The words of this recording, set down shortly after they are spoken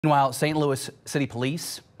Meanwhile, St. Louis City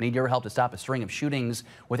Police need your help to stop a string of shootings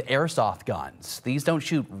with airsoft guns. These don't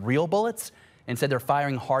shoot real bullets. Instead, they're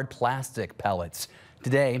firing hard plastic pellets.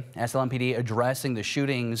 Today, SLMPD addressing the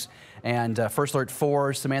shootings, and First Alert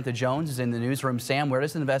 4's Samantha Jones is in the newsroom. Sam, where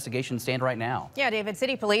does the investigation stand right now? Yeah, David,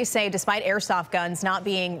 city police say despite airsoft guns not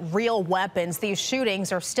being real weapons, these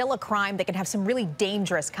shootings are still a crime that can have some really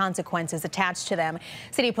dangerous consequences attached to them.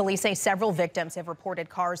 City police say several victims have reported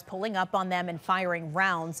cars pulling up on them and firing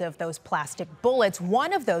rounds of those plastic bullets.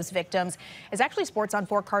 One of those victims is actually Sports on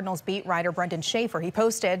 4 Cardinals beat writer Brendan Schaefer. He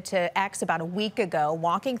posted to X about a week ago,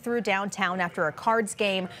 walking through downtown after a Cards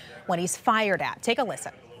game when he's fired at. Take a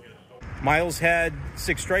listen. Miles had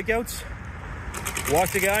 6 strikeouts,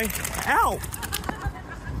 walked a guy. Ow!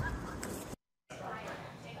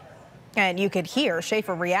 And you could hear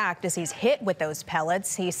Schaefer react as he's hit with those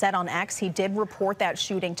pellets. He said on X he did report that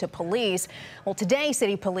shooting to police. Well, today,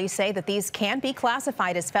 city police say that these can be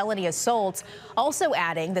classified as felony assaults, also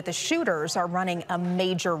adding that the shooters are running a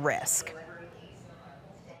major risk.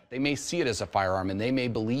 They may see it as a firearm, and they may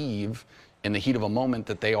believe in the heat of a moment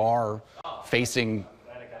that they are facing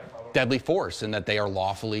deadly force and that they are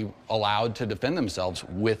lawfully allowed to defend themselves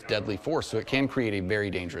with deadly force. So it can create a very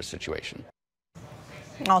dangerous situation.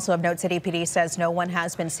 Also of note, City PD says no one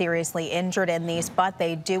has been seriously injured in these, but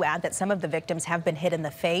they do add that some of the victims have been hit in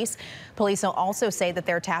the face. Police will also say that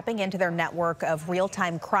they're tapping into their network of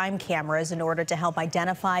real-time crime cameras in order to help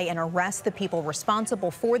identify and arrest the people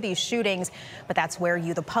responsible for these shootings. But that's where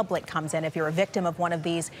you, the public, comes in. If you're a victim of one of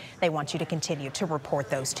these, they want you to continue to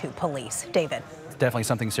report those to police. David. It's definitely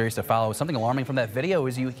something serious to follow. Something alarming from that video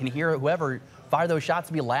is you can hear whoever fired those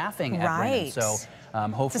shots be laughing at Brendan. So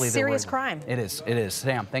hopefully it's a serious crime. It is.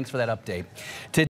 Sam, thanks for that update.